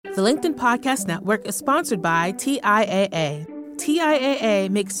The LinkedIn Podcast Network is sponsored by TIAA. TIAA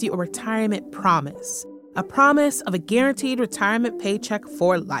makes you a retirement promise, a promise of a guaranteed retirement paycheck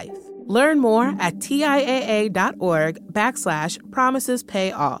for life. Learn more at TIAA.org/promises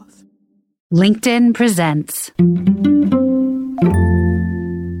pay off. LinkedIn presents.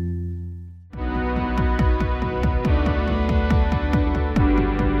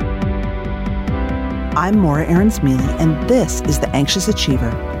 I'm Maura Aarons-Mealy, and this is The Anxious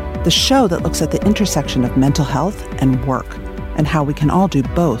Achiever, the show that looks at the intersection of mental health and work, and how we can all do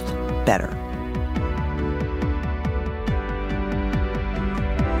both better.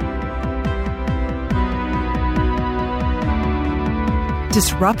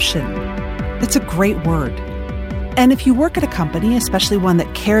 Disruption. It's a great word. And if you work at a company, especially one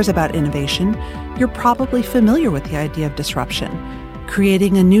that cares about innovation, you're probably familiar with the idea of disruption.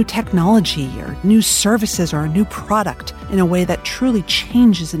 Creating a new technology or new services or a new product in a way that truly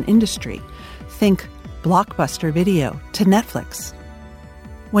changes an industry. Think Blockbuster Video to Netflix.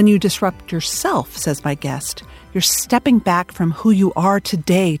 When you disrupt yourself, says my guest, you're stepping back from who you are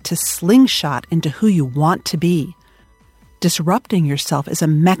today to slingshot into who you want to be. Disrupting yourself is a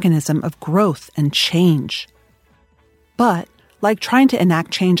mechanism of growth and change. But, like trying to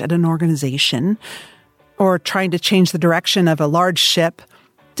enact change at an organization, or trying to change the direction of a large ship,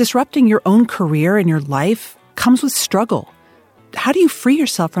 disrupting your own career and your life comes with struggle. How do you free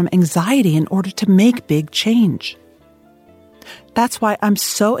yourself from anxiety in order to make big change? That's why I'm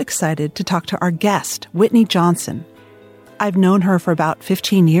so excited to talk to our guest, Whitney Johnson. I've known her for about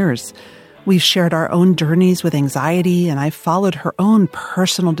 15 years. We've shared our own journeys with anxiety, and I've followed her own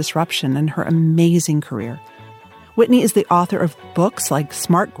personal disruption and her amazing career. Whitney is the author of books like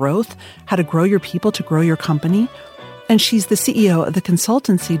Smart Growth, How to Grow Your People to Grow Your Company, and she's the CEO of the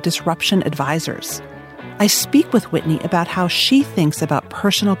consultancy Disruption Advisors. I speak with Whitney about how she thinks about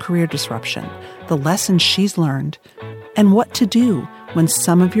personal career disruption, the lessons she's learned, and what to do when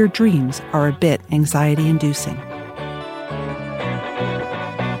some of your dreams are a bit anxiety-inducing.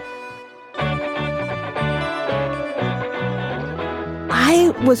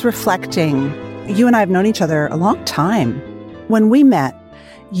 I was reflecting. You and I have known each other a long time. When we met,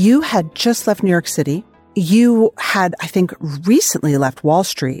 you had just left New York City. You had, I think, recently left Wall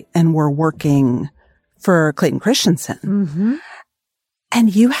Street and were working for Clayton Christensen. Mm-hmm.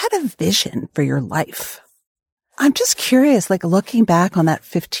 And you had a vision for your life. I'm just curious, like looking back on that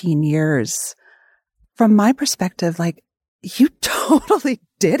 15 years, from my perspective, like you totally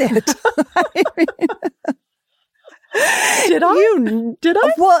did it. Did I? Did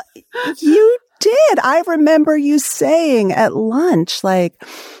I? Well, you did. I remember you saying at lunch, like,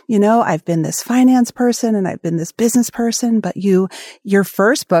 you know, I've been this finance person and I've been this business person, but your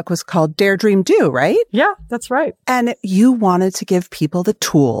first book was called Dare, Dream, Do, right? Yeah, that's right. And you wanted to give people the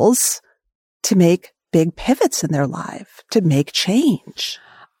tools to make big pivots in their life, to make change.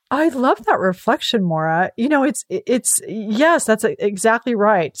 I love that reflection, Maura. You know, it's yes, that's exactly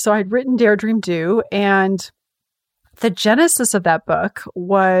right. So I'd written Dare, Dream, Do, and the genesis of that book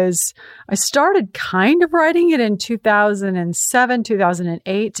was I started kind of writing it in 2007,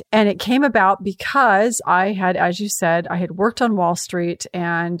 2008, and it came about because I had, as you said, I had worked on Wall Street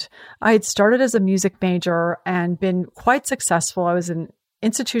and I had started as a music major and been quite successful. I was an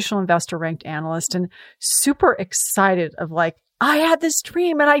institutional investor ranked analyst and super excited of like, I had this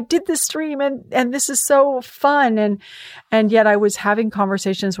dream and I did this dream and this is so fun. And yet I was having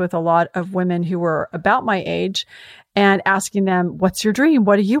conversations with a lot of women who were about my age and asking them, what's your dream?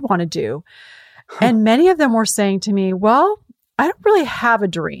 What do you want to do? And many of them were saying to me, well, I don't really have a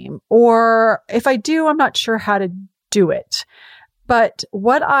dream, or if I do, I'm not sure how to do it. But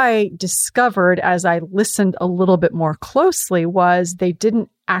what I discovered as I listened a little bit more closely was they didn't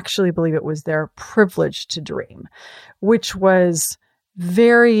actually believe it was their privilege to dream, which was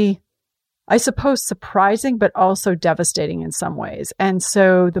very, I suppose, surprising, but also devastating in some ways. And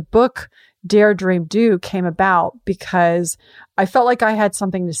so the book Dare, Dream, Do came about because I felt like I had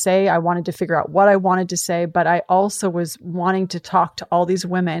something to say. I wanted to figure out what I wanted to say, but I also was wanting to talk to all these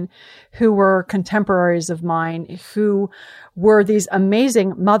women who were contemporaries of mine, who were these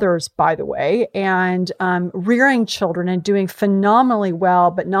amazing mothers, by the way, and rearing children and doing phenomenally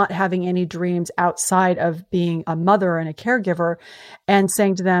well, but not having any dreams outside of being a mother and a caregiver, and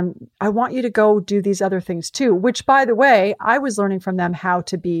saying to them, I want you to go do these other things too, which, by the way, I was learning from them how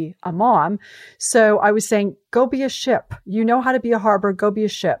to be a mom. So I was saying, go be a ship. You know how to be a harbor, go be a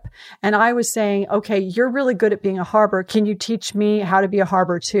ship. And I was saying, okay, you're really good at being a harbor. Can you teach me how to be a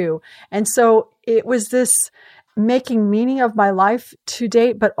harbor too? And so it was this making meaning of my life to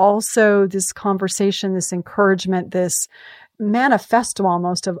date, but also this conversation, this encouragement, this manifesto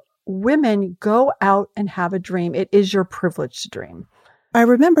almost of women, go out and have a dream. It is your privilege to dream. I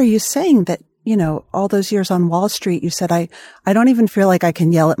remember you saying that, all those years on Wall Street, you said, I don't even feel like I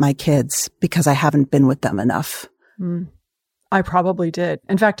can yell at my kids because I haven't been with them enough. I probably did.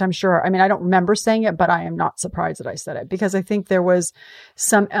 In fact, I'm sure. I don't remember saying it, but I am not surprised that I said it because I think there was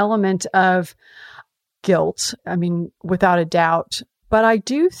some element of guilt. Without a doubt. But I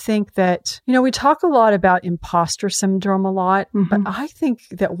do think that, we talk a lot about imposter syndrome a lot, but I think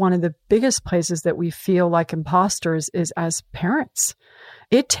that one of the biggest places that we feel like imposters is as parents.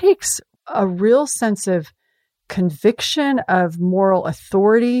 It takes a real sense of conviction, of moral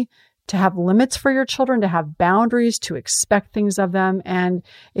authority, to have limits for your children, to have boundaries, to expect things of them. And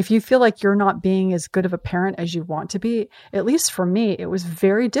if you feel like you're not being as good of a parent as you want to be, at least for me, it was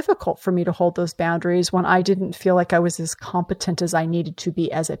very difficult for me to hold those boundaries when I didn't feel like I was as competent as I needed to be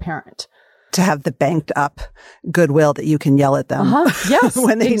as a parent. To have the banked up goodwill that you can yell at them. Yes,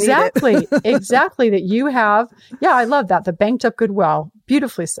 when they exactly. need it. Exactly. That you have. Yeah, I love that. The banked up goodwill.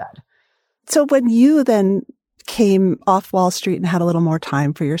 Beautifully said. So when you then came off Wall Street and had a little more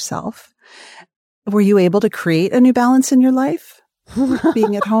time for yourself, were you able to create a new balance in your life?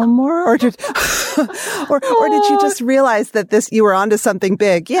 Being at home more? Or did you just realize that you were onto something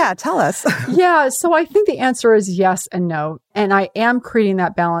big? Yeah, tell us. Yeah, so I think the answer is yes and no. And I am creating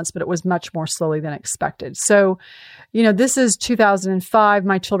that balance, but it was much more slowly than expected. So, this is 2005.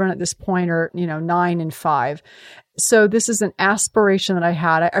 My children at this point are, 9 and 5. So this is an aspiration that I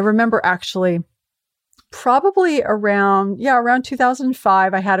had. I remember actually probably around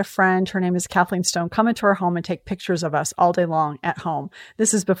 2005, I had a friend, her name is Kathleen Stone, come into our home and take pictures of us all day long at home.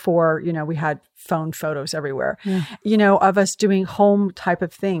 This is before, we had phone photos everywhere, of us doing home type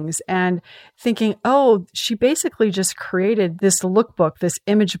of things and thinking, oh, she basically just created this lookbook, this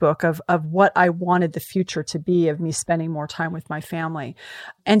image book of what I wanted the future to be of me spending more time with my family.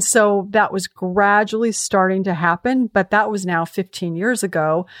 And so that was gradually starting to happen, but that was now 15 years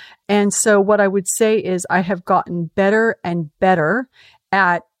ago. And so what I would say is I have gotten better and better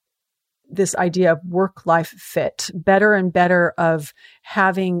at this idea of work-life fit, better and better of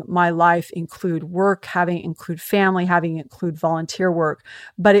having my life include work, having include family, having include volunteer work.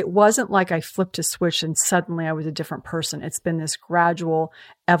 But it wasn't like I flipped a switch and suddenly I was a different person. It's been this gradual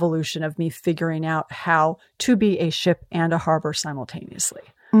evolution of me figuring out how to be a ship and a harbor simultaneously.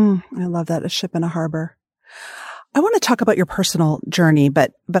 I love that, a ship and a harbor. I want to talk about your personal journey,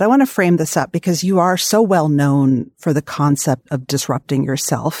 but I want to frame this up because you are so well known for the concept of disrupting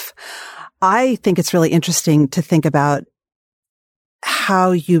yourself. I think it's really interesting to think about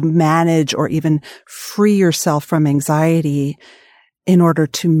how you manage or even free yourself from anxiety in order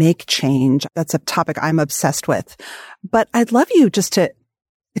to make change. That's a topic I'm obsessed with. But I'd love you just to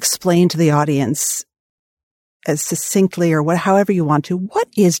explain to the audience as succinctly or however you want to, what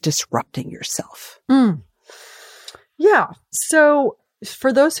is disrupting yourself? Yeah. So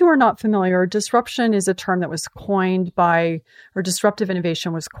for those who are not familiar, disruption is a term that was coined by, or disruptive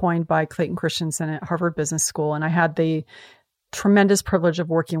innovation was coined by Clayton Christensen at Harvard Business School. And I had the tremendous privilege of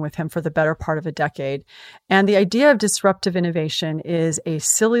working with him for the better part of a decade. And the idea of disruptive innovation is a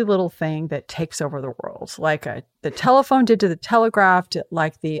silly little thing that takes over the world, like the telephone did to the telegraph,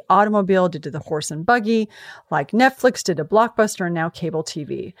 like the automobile did to the horse and buggy, like Netflix did to Blockbuster, and now cable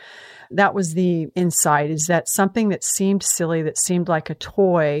TV. That was the insight, is that something that seemed silly, that seemed like a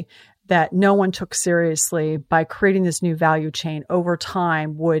toy, that no one took seriously, by creating this new value chain over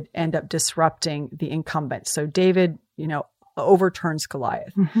time would end up disrupting the incumbent. So David, overturns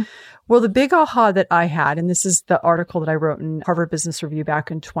Goliath. Well, the big aha that I had, and this is the article that I wrote in Harvard Business Review back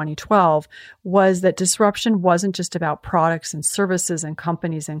in 2012, was that disruption wasn't just about products and services and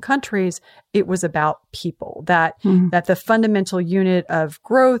companies and countries. It was about people, that the fundamental unit of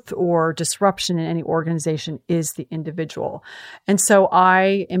growth or disruption in any organization is the individual. And so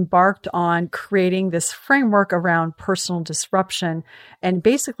I embarked on creating this framework around personal disruption. And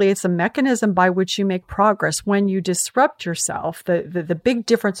basically, it's a mechanism by which you make progress when you disrupt yourself. The big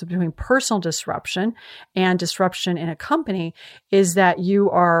difference between personal disruption and disruption in a company is that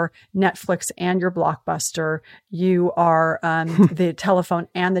you are Netflix and your Blockbuster. You are the telephone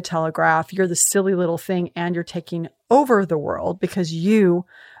and the telegraph. You're the silly little thing and you're taking over the world because you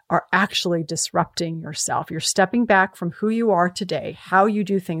are actually disrupting yourself. You're stepping back from who you are today, how you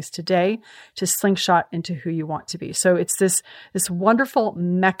do things today, to slingshot into who you want to be. So it's this wonderful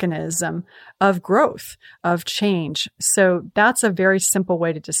mechanism of growth, of change. So that's a very simple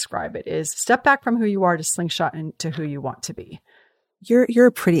way to describe it, is step back from who you are to slingshot into who you want to be. You're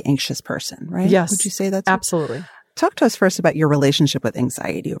a pretty anxious person, right? Yes. Would you say that's absolutely? Talk to us first about your relationship with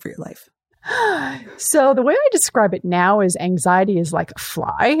anxiety over your life. So the way I describe it now is anxiety is like a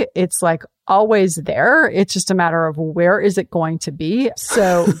fly. It's like always there. It's just a matter of where is it going to be.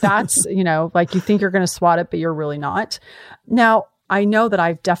 So that's, like you think you're going to swat it, but you're really not. Now, I know that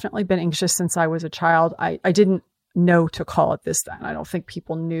I've definitely been anxious since I was a child. I didn't know to call it this then. I don't think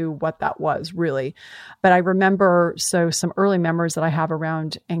people knew what that was really. But I remember, some early memories that I have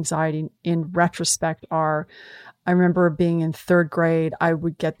around anxiety in retrospect are, I remember being in third grade, I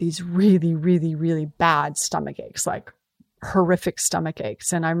would get these really, really, really bad stomach aches, like horrific stomach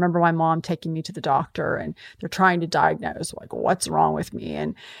aches. And I remember my mom taking me to the doctor and they're trying to diagnose like, what's wrong with me?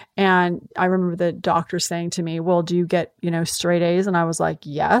 And I remember the doctor saying to me, well, do you get, straight A's? And I was like,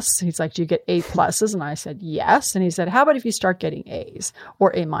 yes. He's like, do you get A pluses? And I said, yes. And he said, how about if you start getting A's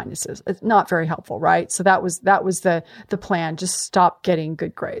or A minuses? It's not very helpful, right? So that was the plan. Just stop getting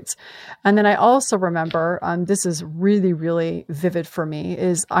good grades. And then I also remember, this is really, really vivid for me,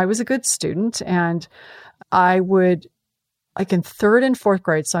 is I was a good student and I would, like in third and fourth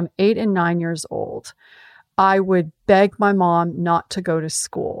grade, so I'm 8 and 9 years old, I would beg my mom not to go to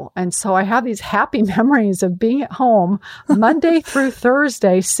school. And so I have these happy memories of being at home Monday through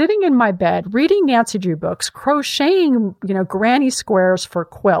Thursday, sitting in my bed, reading Nancy Drew books, crocheting, granny squares for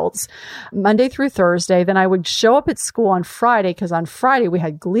quilts, Monday through Thursday. Then I would show up at school on Friday because on Friday we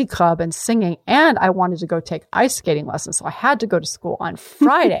had Glee Club and singing, and I wanted to go take ice skating lessons. So I had to go to school on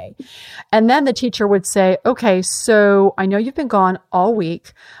Friday. And then the teacher would say, okay, so I know you've been gone all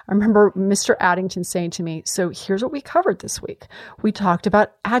week. I remember Mr. Addington saying to me, so here's what we covered this week. We talked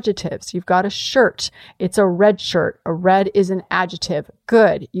about adjectives. You've got a shirt. It's a red shirt. A red is an adjective.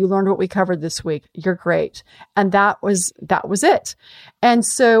 Good. You learned what we covered this week. You're great. And that was it. And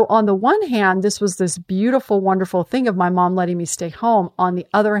so on the one hand, this was this beautiful, wonderful thing of my mom letting me stay home. On the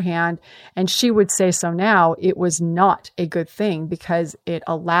other hand, and she would say so now, it was not a good thing because it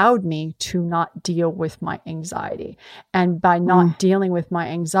allowed me to not deal with my anxiety. And by not dealing with my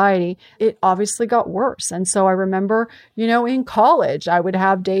anxiety, it obviously got worse. And so I remember, in college, I would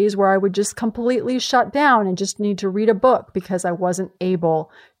have days where I would just completely shut down and just need to read a book because I wasn't able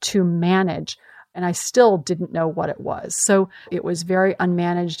to manage. And I still didn't know what it was. So it was very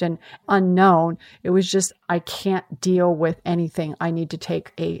unmanaged and unknown. It was just, I can't deal with anything. I need to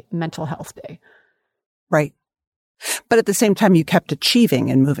take a mental health day. Right. But at the same time, you kept achieving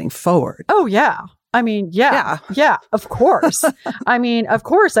and moving forward. Oh, yeah. I mean, yeah, of course. Of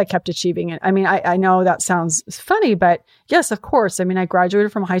course I kept achieving it. I know that sounds funny, but yes, of course. I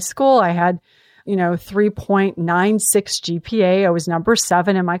graduated from high school. I had 3.96 GPA. I was number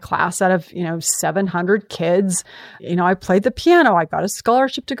 7 in my class out of, 700 kids. I played the piano. I got a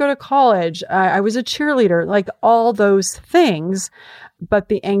scholarship to go to college. I was a cheerleader, like all those things. But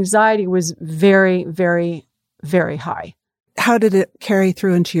the anxiety was very, very, very high. How did it carry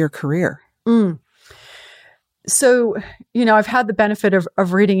through into your career? So, I've had the benefit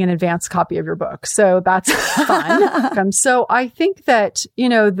of reading an advanced copy of your book. So that's fun. So I think that,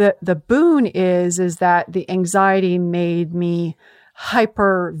 the boon is that the anxiety made me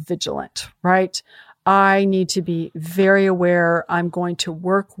hyper vigilant, right? I need to be very aware. I'm going to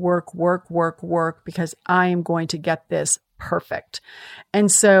work because I am going to get this perfect.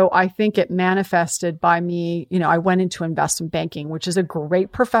 And so I think it manifested by me, I went into investment banking, which is a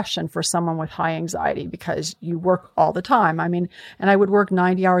great profession for someone with high anxiety because you work all the time. And I would work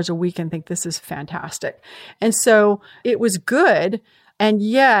 90 hours a week and think this is fantastic. And so it was good. And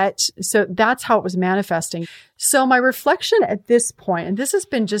yet, so that's how it was manifesting. So my reflection at this point, and this has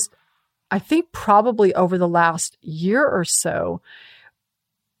been just, I think probably over the last year or so,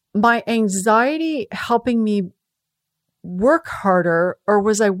 my anxiety helping me work harder, or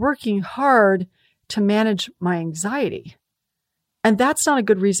was I working hard to manage my anxiety? And that's not a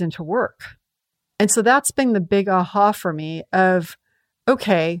good reason to work. And so that's been the big aha for me of,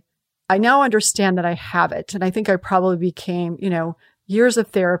 okay, I now understand that I have it. And I think I probably became, years of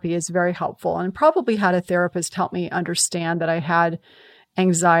therapy is very helpful, and probably had a therapist help me understand that I had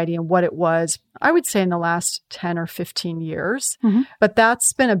anxiety and what it was, I would say in the last 10 or 15 years. Mm-hmm. But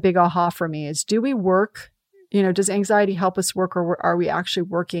that's been a big aha for me is, do we work? Does anxiety help us work, or are we actually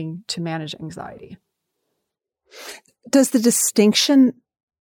working to manage anxiety? Does the distinction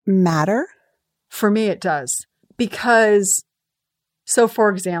matter? For me, it does. Because, so for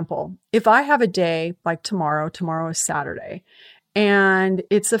example, if I have a day like tomorrow is Saturday, and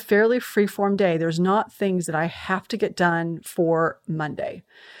it's a fairly free-form day, there's not things that I have to get done for Monday.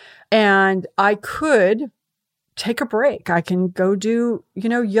 And I could take a break. I can go do,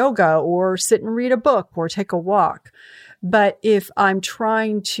 yoga or sit and read a book or take a walk. But if I'm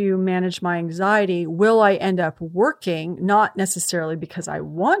trying to manage my anxiety, will I end up working, not necessarily because I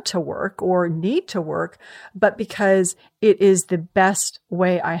want to work or need to work, but because it is the best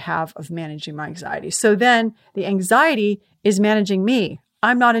way I have of managing my anxiety. So then the anxiety is managing me.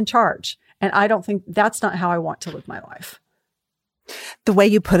 I'm not in charge. And I don't think that's not how I want to live my life. The way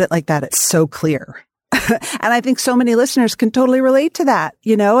you put it like that, it's so clear. And I think so many listeners can totally relate to that.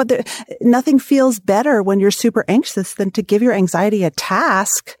 Nothing feels better when you're super anxious than to give your anxiety a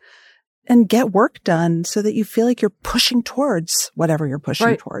task and get work done so that you feel like you're pushing towards whatever you're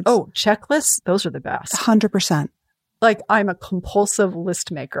pushing towards. Oh, checklists, those are the best. 100%. Like I'm a compulsive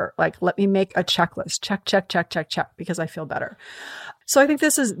list maker. Like, let me make a checklist. Check, check, check, check, check, because I feel better. So I think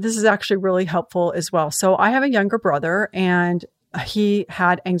this is actually really helpful as well. So I have a younger brother and he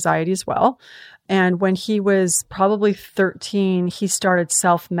had anxiety as well. And when he was probably 13, he started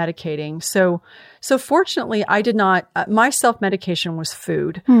self-medicating. So fortunately, I did not, my self-medication was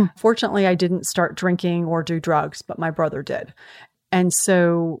food. Fortunately, I didn't start drinking or do drugs, but my brother did. And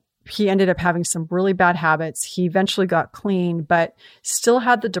so he ended up having some really bad habits. He eventually got clean, but still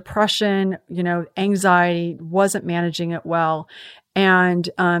had the depression, anxiety, wasn't managing it well. And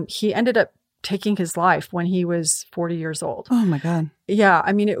he ended up taking his life when he was 40 years old. Oh my God. Yeah.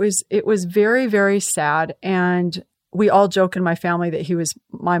 I mean, it was very, very sad. And we all joke in my family that he was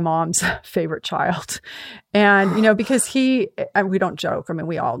my mom's favorite child. And, because we don't joke. I mean,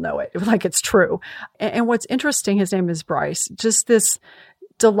 we all know it. Like it's true. And what's interesting, his name is Bryce, just this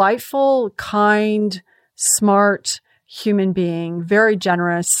delightful, kind, smart human being, very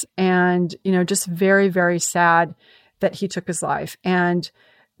generous, and, just very, very sad that he took his life. And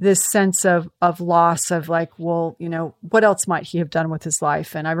this sense of loss of like, well, what else might he have done with his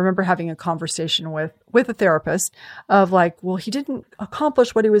life? And I remember having a conversation with a therapist of like, well, he didn't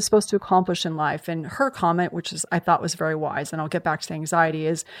accomplish what he was supposed to accomplish in life. And her comment, which I thought was very wise, and I'll get back to the anxiety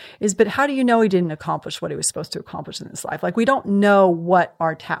is, but how do you know he didn't accomplish what he was supposed to accomplish in his life? Like, we don't know what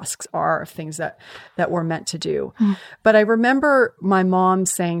our tasks are of things that we're meant to do. But I remember my mom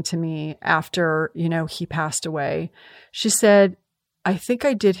saying to me after, he passed away, she said, I think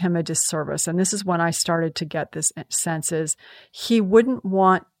I did him a disservice. And this is when I started to get this sense is he wouldn't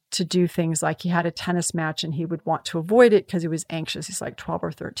want to do things like he had a tennis match and he would want to avoid it because he was anxious. He's like 12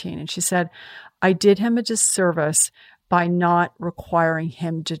 or 13. And she said, I did him a disservice by not requiring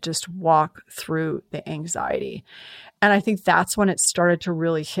him to just walk through the anxiety. And I think that's when it started to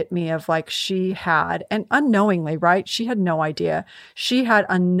really hit me of like she had, and unknowingly, right? She had no idea. She had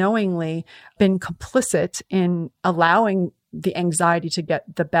unknowingly been complicit in allowing the anxiety to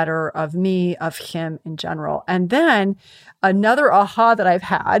get the better of me, of him in general. And then another aha that I've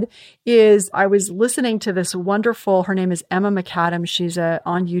had is I was listening to this wonderful, her name is Emma McAdam. She's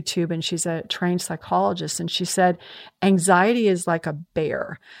on YouTube and she's a trained psychologist. And she said, anxiety is like a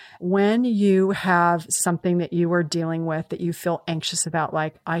bear. When you have something that you are dealing with that you feel anxious about,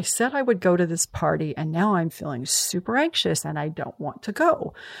 like I said I would go to this party and now I'm feeling super anxious and I don't want to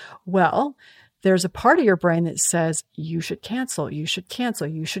go. Well, there's a part of your brain that says, you should cancel, you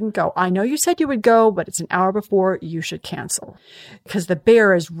shouldn't go. I know you said you would go, but it's an hour before, you should cancel. Because the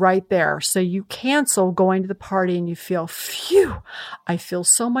bear is right there. So you cancel going to the party and you feel, phew, I feel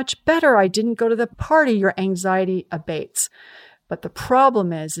so much better. I didn't go to the party. Your anxiety abates. But the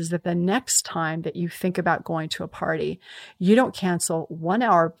problem is that the next time that you think about going to a party, you don't cancel 1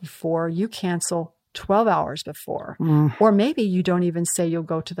 hour before, you cancel 12 hours before, or maybe you don't even say you'll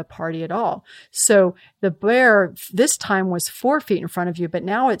go to the party at all. So the bear this time was 4 feet in front of you, but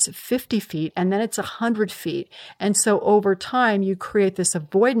now it's 50 feet and then it's 100 feet. And so over time you create this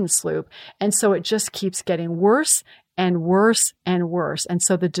avoidance loop. And so it just keeps getting worse and worse and worse. And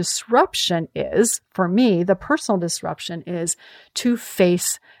so the disruption is, for me, the personal disruption is to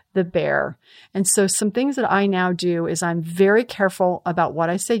face the bear. And so some things that I now do is I'm very careful about what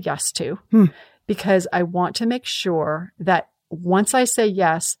I say yes to. Because I want to make sure that once I say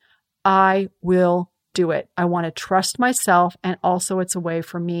yes, I will do it. I want to trust myself. And also it's a way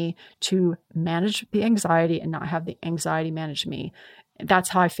for me to manage the anxiety and not have the anxiety manage me. That's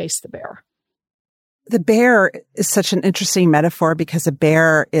how I face the bear. The bear is such an interesting metaphor because a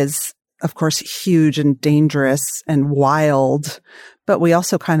bear is, of course, huge and dangerous and wild, but we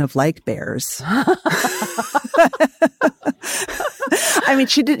also kind of like bears. I mean,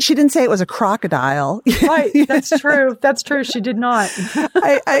 she didn't say it was a crocodile. Right. That's true. That's true. She did not.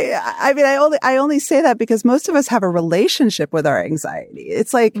 I mean, I only say that because most of us have a relationship with our anxiety.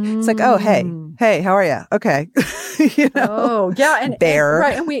 It's like, oh, hey, how are you? Okay. Oh, yeah. And bear.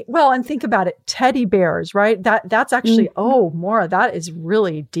 Right. And think about it. Teddy bears, right? That's actually, Maura, that is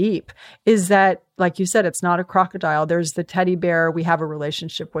really deep. Is that, like you said, it's not a crocodile. There's the teddy bear. We have a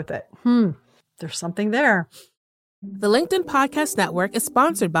relationship with it. There's something there. The LinkedIn Podcast Network is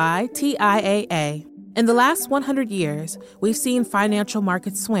sponsored by TIAA. In the last 100 years, we've seen financial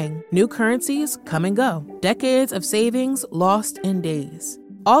markets swing, new currencies come and go, decades of savings lost in days,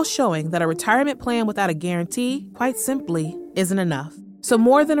 all showing that a retirement plan without a guarantee, quite simply, isn't enough. So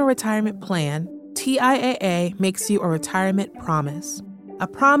more than a retirement plan, TIAA makes you a retirement promise. A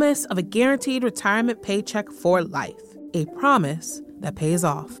promise of a guaranteed retirement paycheck for life. A promise that pays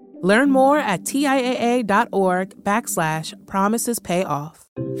off. Learn more at TIAA.org/promisespayoff.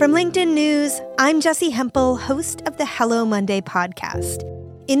 From LinkedIn News, I'm Jessie Hempel, host of the Hello Monday podcast.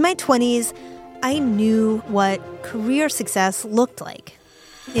 In my 20s, I knew what career success looked like.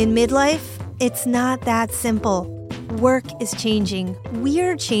 In midlife, it's not that simple. Work is changing,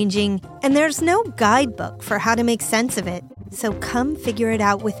 we're changing, and there's no guidebook for how to make sense of it. So come figure it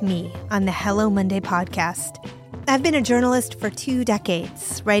out with me on the Hello Monday podcast. I've been a journalist for 2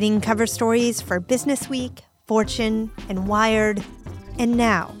 decades, writing cover stories for Business Week, Fortune, and Wired. And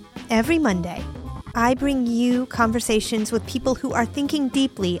now, every Monday, I bring you conversations with people who are thinking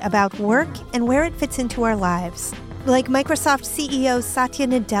deeply about work and where it fits into our lives. Like Microsoft CEO Satya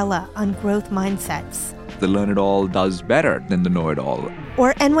Nadella on growth mindsets. The learn-it-all does better than the know-it-all.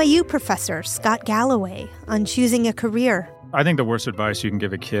 Or NYU professor Scott Galloway on choosing a career. I think the worst advice you can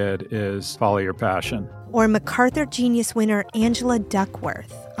give a kid is follow your passion. Or MacArthur Genius winner Angela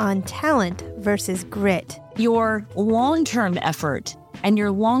Duckworth on talent versus grit. Your long-term effort and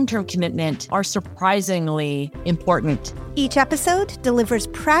your long-term commitment are surprisingly important. Each episode delivers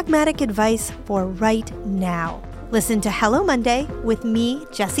pragmatic advice for right now. Listen to Hello Monday with me,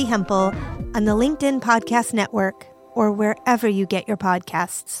 Jessie Hempel, on the LinkedIn Podcast Network or wherever you get your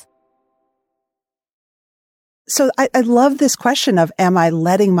podcasts. So I love this question of, am I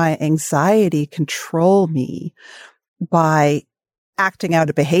letting my anxiety control me by acting out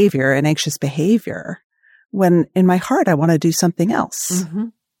a behavior, an anxious behavior, when in my heart I want to do something else? Mm-hmm.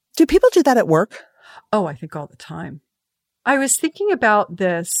 Do people do that at work? Oh, I think all the time. I was thinking about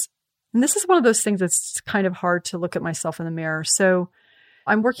this, and this is one of those things that's kind of hard to look at myself in the mirror. So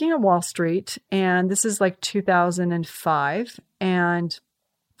I'm working on Wall Street, and this is like 2005, and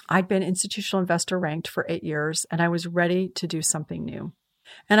I'd been institutional investor ranked for 8 years, and I was ready to do something new.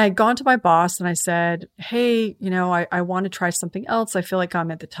 And I'd gone to my boss and I said, hey, I want to try something else. I feel like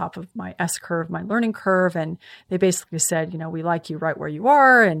I'm at the top of my S-curve, my learning curve. And they basically said, we like you right where you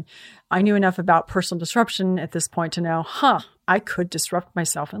are. And I knew enough about personal disruption at this point to know, I could disrupt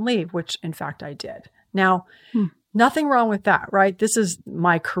myself and leave, which in fact I did. Now, nothing wrong with that, right? This is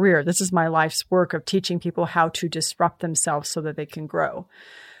my career. This is my life's work of teaching people how to disrupt themselves so that they can grow.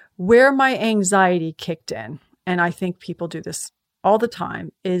 Where my anxiety kicked in, and I think people do this all the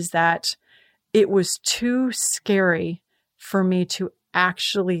time, is that it was too scary for me to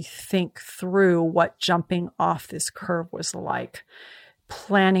actually think through what jumping off this curve was like,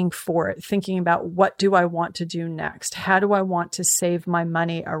 planning for it, thinking about what do I want to do next? How do I want to save my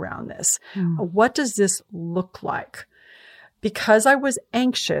money around this? What does this look like? Because I was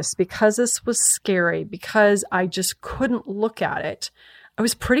anxious, because this was scary, because I just couldn't look at it, I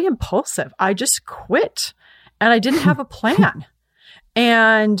was pretty impulsive. I just quit and I didn't have a plan.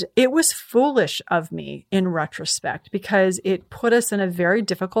 And it was foolish of me in retrospect because it put us in a very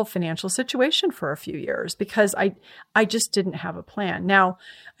difficult financial situation for a few years because I just didn't have a plan. Now,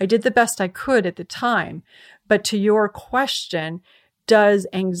 I did the best I could at the time, but to your question, does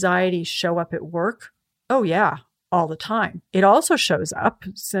anxiety show up at work? Oh, yeah, all the time. It also shows up.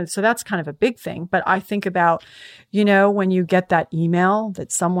 So that's kind of a big thing. But I think about, when you get that email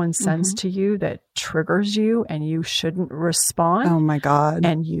that someone sends to you that triggers you and you shouldn't respond. Oh my God.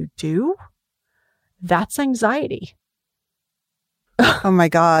 And you do, that's anxiety. Oh my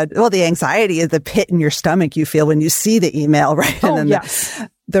God. Well, the anxiety is the pit in your stomach you feel when you see the email, right? Oh, and then yes.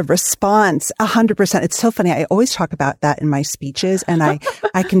 The response, 100%. It's so funny. I always talk about that in my speeches, and I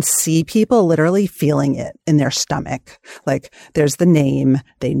can see people literally feeling it in their stomach. Like there's the name,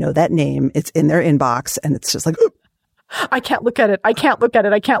 they know that name, it's in their inbox, and it's just like, ooh. I can't look at it. I can't look at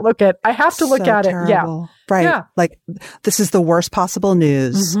it. I can't look at it. I have to look at terrible. It. Yeah. Right. Yeah. Like this is the worst possible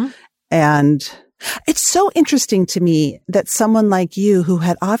news. And it's so interesting to me that someone like you who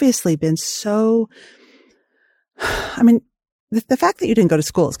had obviously been so, the fact that you didn't go to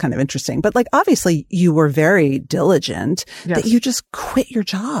school is kind of interesting, but like, obviously you were very diligent that you just quit your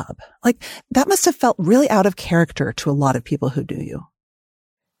job. Like that must have felt really out of character to a lot of people who knew you.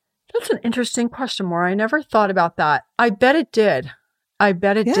 That's an interesting question, Maura. I never thought about that. I bet it did.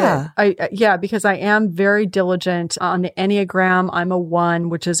 Did. Because I am very diligent on the Enneagram. I'm a 1,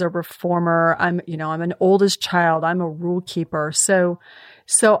 which is a reformer. I'm an oldest child. I'm a rule keeper. So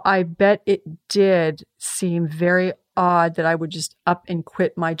I bet it did seem very odd that I would just up and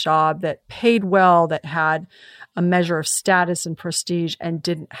quit my job that paid well, that had a measure of status and prestige, and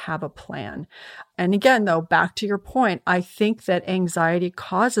didn't have a plan. And again, though, back to your point, I think that anxiety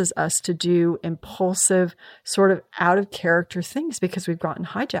causes us to do impulsive, sort of out of character things because we've gotten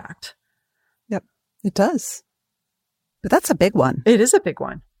hijacked. Yep, it does. But that's a big one. It is a big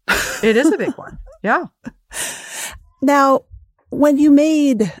one. It is a big one. Yeah. Now, when you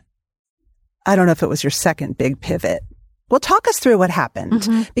made, I don't know if it was your second big pivot. Well, talk us through what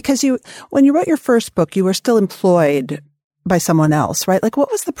happened. Because when you wrote your first book, you were still employed by someone else, right? Like,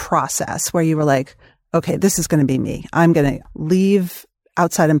 what was the process where you were like, okay, this is going to be me. I'm going to leave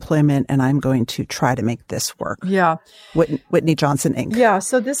outside employment and I'm going to try to make this work. Yeah. Whitney Johnson, Inc. Yeah.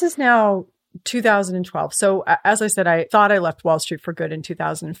 So this is now 2012. So as I said, I thought I left Wall Street for good in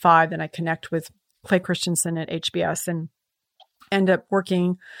 2005. Then I connect with Clayton Christensen at HBS and end up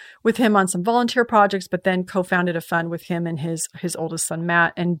working with him on some volunteer projects, but then co-founded a fund with him and his oldest son,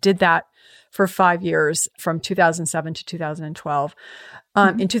 Matt, and did that for 5 years from 2007 to 2012.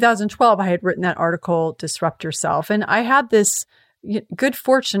 In 2012, I had written that article, Disrupt Yourself. And I had this good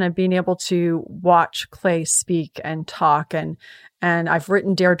fortune of being able to watch Clay speak and talk. And I've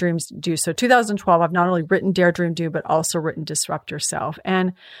written Dare Dreams Do. So 2012, I've not only written Dare Dream Do, but also written Disrupt Yourself.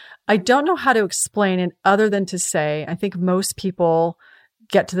 And I don't know how to explain it other than to say, I think most people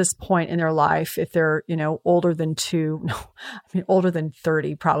get to this point in their life, if they're, older than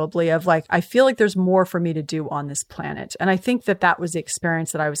 30 probably, of like, I feel like there's more for me to do on this planet. And I think that was the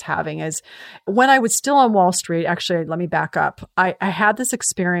experience that I was having is when I was still on Wall Street. Actually, let me back up. I had this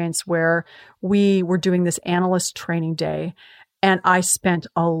experience where we were doing this analyst training day, and I spent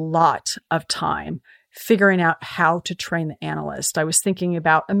a lot of time figuring out how to train the analyst. I was thinking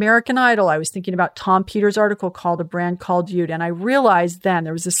about American Idol. I was thinking about Tom Peters' article called A Brand Called You. And I realized then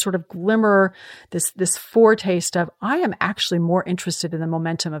there was this sort of glimmer, this foretaste of, I am actually more interested in the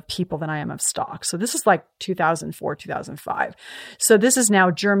momentum of people than I am of stock. So this is like 2004, 2005. So this is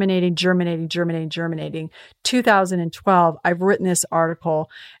now germinating. 2012, I've written this article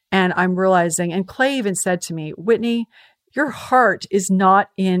and I'm realizing, and Clay even said to me, Whitney, your heart is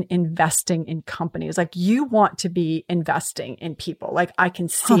not in investing in companies. Like, you want to be investing in people. Like, I can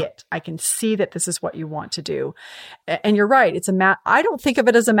see it. I can see that this is what you want to do. And you're right. I don't think of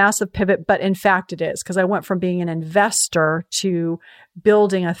it as a massive pivot, but in fact it is, because I went from being an investor to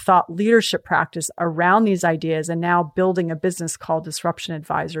building a thought leadership practice around these ideas and now building a business called Disruption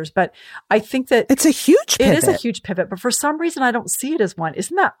Advisors. But I think that it's a huge pivot. It is a huge pivot, but for some reason I don't see it as one.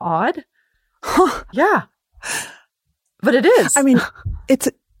 Isn't that odd? Yeah. But it is. I mean, it's,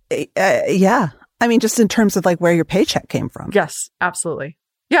 yeah. I mean, just in terms of like where your paycheck came from. Yes, absolutely.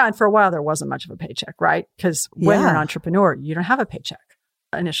 Yeah. And for a while, there wasn't much of a paycheck, right? Because when you're an entrepreneur, you don't have a paycheck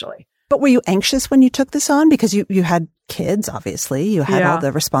initially. But were you anxious when you took this on? Because you had kids, obviously. You had all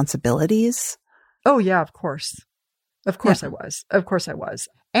the responsibilities. Oh, yeah, of course. Of course I was. Of course I was.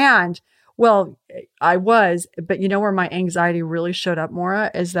 And, well, I was. But you know where my anxiety really showed up, Maura,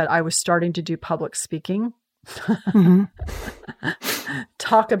 is that I was starting to do public speaking. Mm-hmm.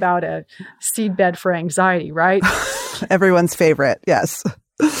 Talk about a seedbed for anxiety, right? Everyone's favorite. Yes.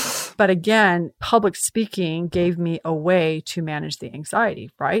 But again, public speaking gave me a way to manage the anxiety,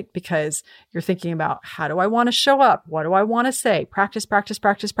 right? Because you're thinking about, how do I want to show up? What do I want to say? Practice.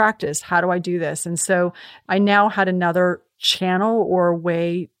 How do I do this? And so I now had another channel or a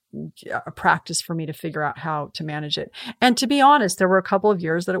way, a practice for me to figure out how to manage it. And to be honest, there were a couple of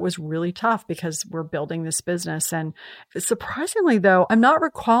years that it was really tough because we're building this business. And surprisingly, though, I'm not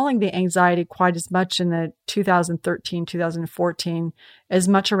recalling the anxiety quite as much in the 2013, 2014, as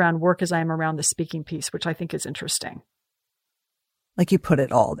much around work as I am around the speaking piece, which I think is interesting. Like, you put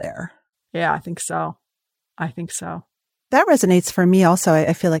it all there. Yeah, I think so. That resonates for me also.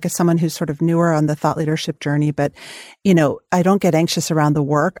 I feel like as someone who's sort of newer on the thought leadership journey, but, I don't get anxious around the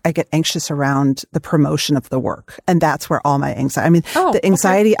work. I get anxious around the promotion of the work. And that's where all my anxiety, the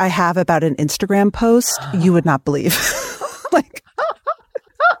anxiety I have about an Instagram post, you would not believe. Like,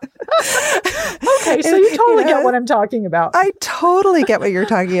 okay. So you totally get what I'm talking about. I totally get what you're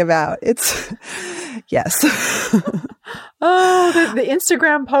talking about. It's, yes. Oh, the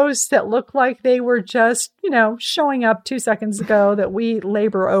Instagram posts that look like they were just, showing up 2 seconds ago that we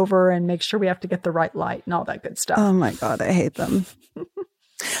labor over and make sure we have to get the right light and all that good stuff. Oh my God, I hate them.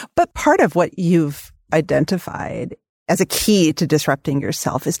 But part of what you've identified as a key to disrupting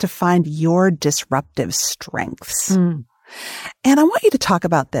yourself is to find your disruptive strengths. And I want you to talk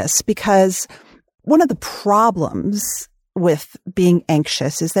about this because one of the problems with being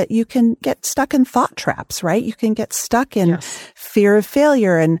anxious is that you can get stuck in thought traps, right? You can get stuck in fear of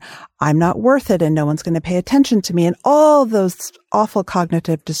failure and I'm not worth it and no one's going to pay attention to me and all those awful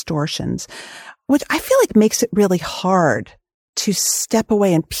cognitive distortions, which I feel like makes it really hard to step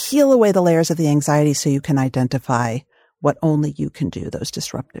away and peel away the layers of the anxiety so you can identify what only you can do, those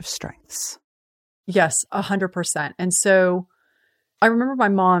disruptive strengths. Yes, 100%. And so I remember my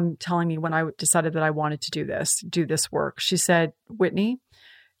mom telling me when I decided that I wanted to do this work, she said, Whitney,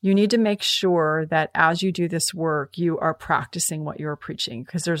 you need to make sure that as you do this work, you are practicing what you're preaching,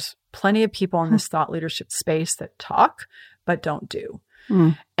 because there's plenty of people in this thought leadership space that talk, but don't do.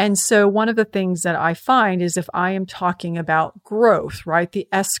 And so one of the things that I find is if I am talking about growth, right, the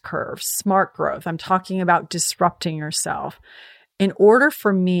S curve, smart growth, I'm talking about disrupting yourself. In order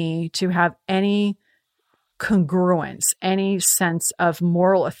for me to have any congruence, any sense of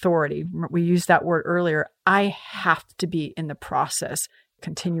moral authority, we used that word earlier, I have to be in the process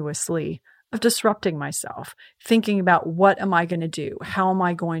continuously of disrupting myself, thinking about what am I going to do? How am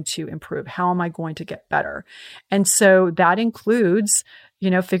I going to improve? How am I going to get better? And so that includes,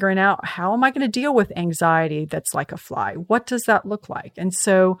 figuring out how am I going to deal with anxiety that's like a fly? What does that look like? And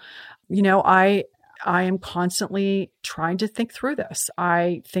so, I am constantly trying to think through this.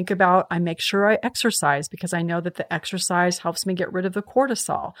 I make sure I exercise because I know that the exercise helps me get rid of the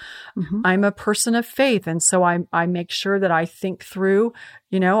cortisol. I'm a person of faith. And so I make sure that I think through,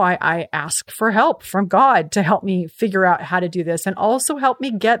 I ask for help from God to help me figure out how to do this and also help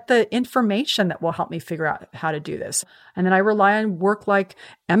me get the information that will help me figure out how to do this. And then I rely on work like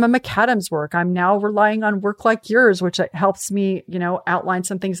Emma McAdams' work. I'm now relying on work like yours, which helps me, outline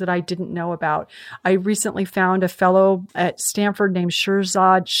some things that I didn't know about. I recently found a fellow at Stanford named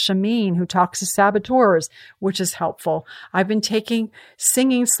Shirzad Shamin who talks to saboteurs, which is helpful. I've been taking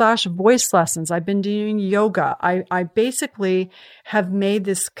singing/voice lessons. I've been doing yoga. I basically have made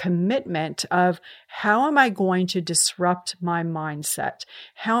this commitment of how am I going to disrupt my mindset?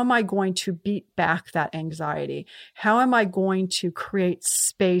 How am I going to beat back that anxiety? How am I going to create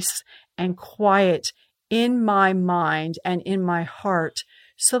space and quiet in my mind and in my heart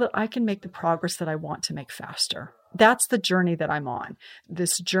so that I can make the progress that I want to make faster? That's the journey that I'm on,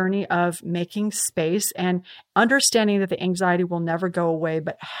 this journey of making space and understanding that the anxiety will never go away,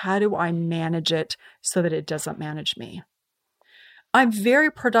 but how do I manage it so that it doesn't manage me? I'm very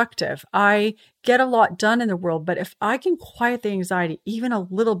productive. I get a lot done in the world, but if I can quiet the anxiety even a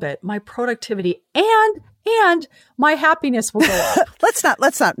little bit, my productivity and my happiness will go up. let's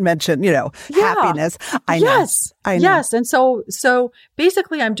not mention, happiness. I know. Yes. And so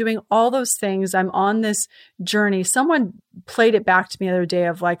basically I'm doing all those things. I'm on this journey. Someone played it back to me the other day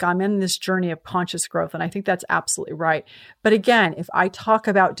of like, I'm in this journey of conscious growth. And I think that's absolutely right. But again, if I talk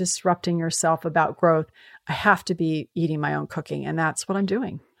about disrupting yourself, about growth, I have to be eating my own cooking. And that's what I'm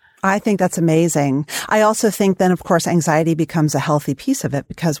doing. I think that's amazing. I also think then, of course, anxiety becomes a healthy piece of it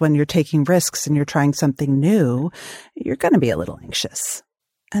because when you're taking risks and you're trying something new, you're going to be a little anxious.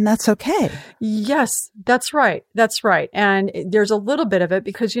 And that's okay. Yes, that's right. That's right. And there's a little bit of it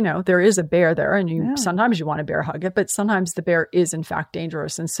because, there is a bear there and sometimes you want to bear hug it, but sometimes the bear is in fact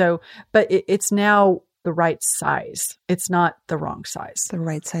dangerous. And so, but it's now the right size. It's not the wrong size. The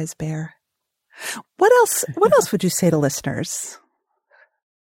right size bear. What else would you say to listeners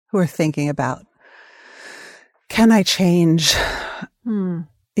who are thinking about, can I change?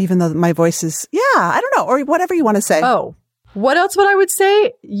 Even though my voice is, I don't know, or whatever you want to say. Oh, what else would I would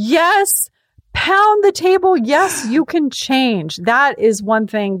say? Yes. Pound the table. Yes, you can change. That is one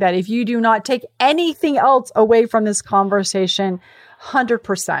thing that if you do not take anything else away from this conversation,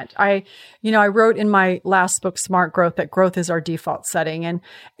 100%. I wrote in my last book, Smart Growth, that growth is our default setting. And,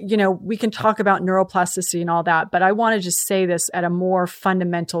 we can talk about neuroplasticity and all that, but I want to just say this at a more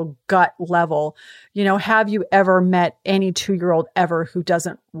fundamental gut level. Have you ever met any 2-year-old ever who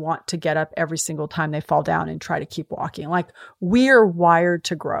doesn't want to get up every single time they fall down and try to keep walking? Like, we're wired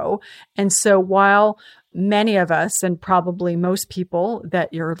to grow. And so while many of us, and probably most people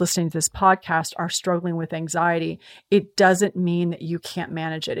that you're listening to this podcast, are struggling with anxiety, it doesn't mean that you can't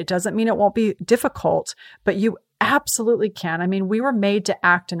manage it. It doesn't mean it won't be difficult, but you absolutely can. I mean, we were made to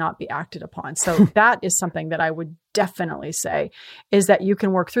act and not be acted upon. So that is something that I would definitely say is that you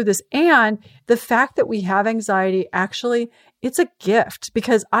can work through this. And the fact that we have anxiety, actually, it's a gift,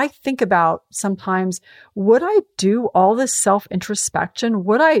 because I think about sometimes, would I do all this self-introspection?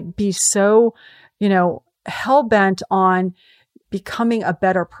 Would I be so, hell-bent on becoming a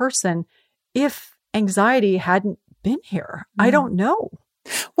better person if anxiety hadn't been here? I don't know.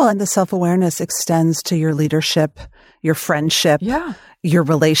 Well, and the self-awareness extends to your leadership, your friendship, your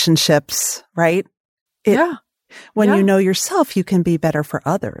relationships, right? When you know yourself, you can be better for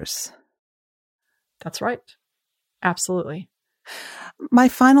others. That's right. Absolutely. My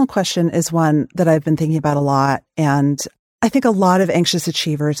final question is one that I've been thinking about a lot. And I think a lot of anxious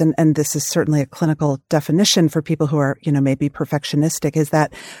achievers, and this is certainly a clinical definition for people who are, maybe perfectionistic, is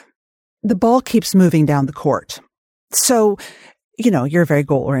that the ball keeps moving down the court. So, you're a very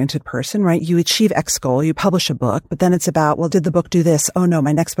goal-oriented person, right? You achieve X goal, you publish a book, but then it's about, well, did the book do this? Oh no,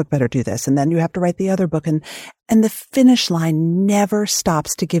 my next book better do this. And then you have to write the other book. And the finish line never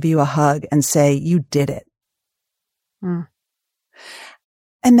stops to give you a hug and say, you did it. And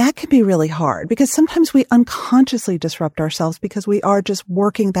that can be really hard, because sometimes we unconsciously disrupt ourselves because we are just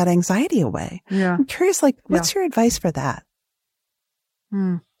working that anxiety away. Yeah. I'm curious, what's your advice for that?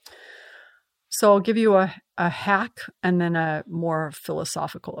 So I'll give you a hack and then a more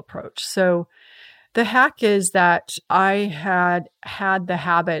philosophical approach. So the hack is that I had the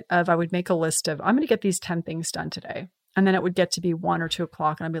habit of, I would make a list of, I'm going to get these 10 things done today. And then it would get to be 1 or 2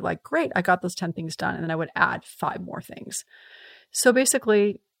 o'clock and I'd be like, great, I got those 10 things done. And then I would add 5 more things. So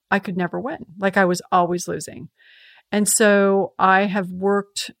basically I could never win. I was always losing. And so I have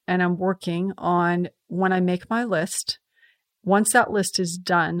worked, and I'm working on, when I make my list, once that list is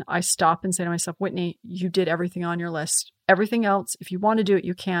done, I stop and say to myself, Whitney, you did everything on your list. Everything else, if you want to do it,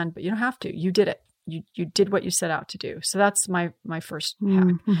 you can, but you don't have to. You did it. You did what you set out to do. So that's my first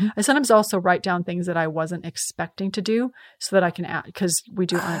hack. I sometimes also write down things that I wasn't expecting to do so that I can add, because we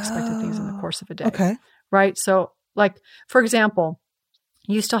do unexpected things in the course of a day. Okay. Right. So for example,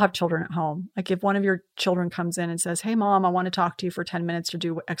 you still have children at home. If one of your children comes in and says, hey, Mom, I want to talk to you for 10 minutes to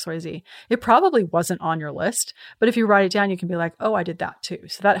do X, Y, Z. It probably wasn't on your list, but if you write it down, you can be like, oh, I did that too.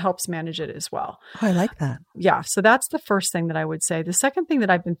 So that helps manage it as well. Oh, I like that. Yeah. So that's the first thing that I would say. The second thing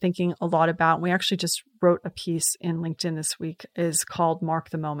that I've been thinking a lot about, and we actually just wrote a piece in LinkedIn this week, is called Mark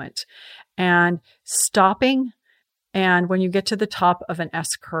the Moment. And stopping. And when you get to the top of an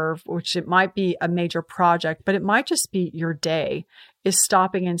S curve, which it might be a major project, but it might just be your day, is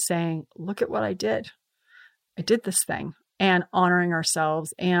stopping and saying, look at what I did. I did this thing, and honoring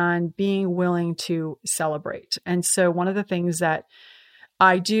ourselves and being willing to celebrate. And so one of the things that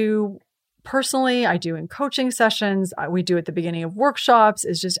I do personally, I do in coaching sessions, we do at the beginning of workshops,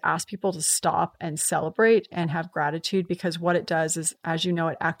 is just ask people to stop and celebrate and have gratitude, because what it does is, as you know,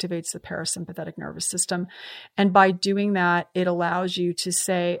 it activates the parasympathetic nervous system. And by doing that, it allows you to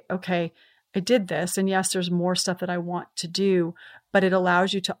say, okay, I did this. And yes, there's more stuff that I want to do, but it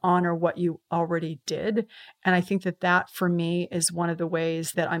allows you to honor what you already did. And I think that for me is one of the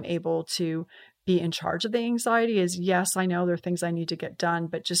ways that I'm able to be in charge of the anxiety. Is, yes, I know there are things I need to get done,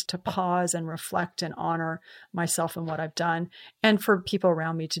 but just to pause and reflect and honor myself and what I've done. And for people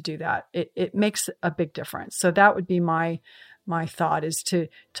around me to do that, it makes a big difference. So that would be my thought, is to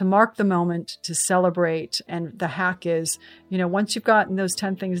mark the moment, to celebrate. And the hack is, once you've gotten those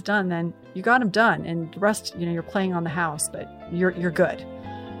 10 things done, then you got them done, and the rest, you're playing on the house, but you're good.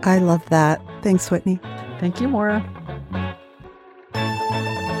 I love that. Thanks, Whitney. Thank you, Maura.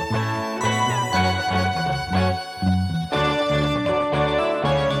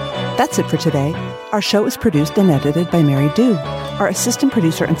 That's it for today. Our show is produced and edited by Mary Dew. Our assistant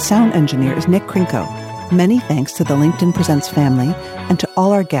producer and sound engineer is Nick Krinko. Many thanks to the LinkedIn Presents family and to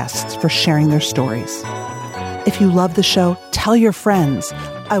all our guests for sharing their stories. If you love the show, tell your friends.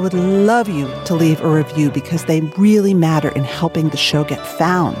 I would love you to leave a review, because they really matter in helping the show get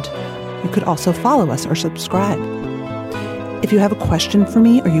found. You could also follow us or subscribe. If you have a question for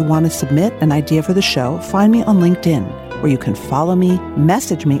me, or you want to submit an idea for the show, find me on LinkedIn, where you can follow me,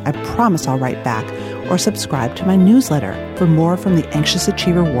 message me, I promise I'll write back, or subscribe to my newsletter for more from the anxious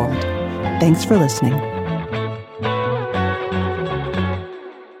achiever world. Thanks for listening.